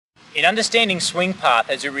In understanding swing path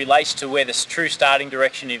as it relates to where the true starting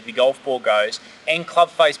direction of the golf ball goes and club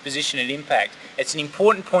face position at impact, it's an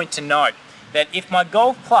important point to note that if my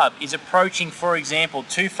golf club is approaching, for example,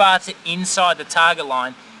 too far to inside the target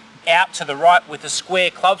line, out to the right with a square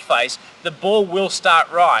club face, the ball will start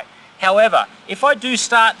right. However, if I do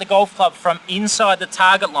start the golf club from inside the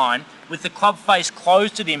target line with the club face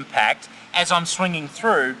closed at impact as I'm swinging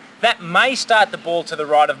through, that may start the ball to the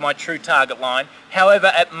right of my true target line.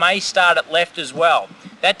 However, it may start at left as well.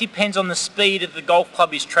 That depends on the speed that the golf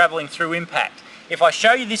club is travelling through impact. If I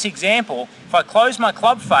show you this example, if I close my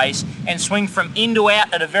club face and swing from in to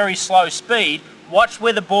out at a very slow speed, watch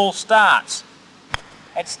where the ball starts.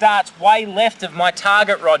 It starts way left of my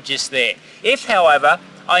target rod just there. If, however,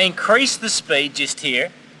 I increase the speed just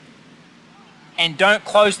here and don't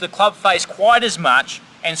close the club face quite as much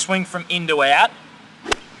and swing from in to out,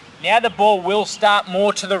 now the ball will start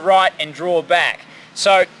more to the right and draw back.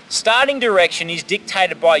 So starting direction is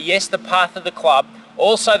dictated by, yes, the path of the club,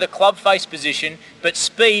 also the club face position, but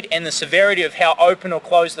speed and the severity of how open or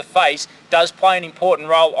closed the face does play an important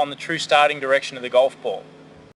role on the true starting direction of the golf ball.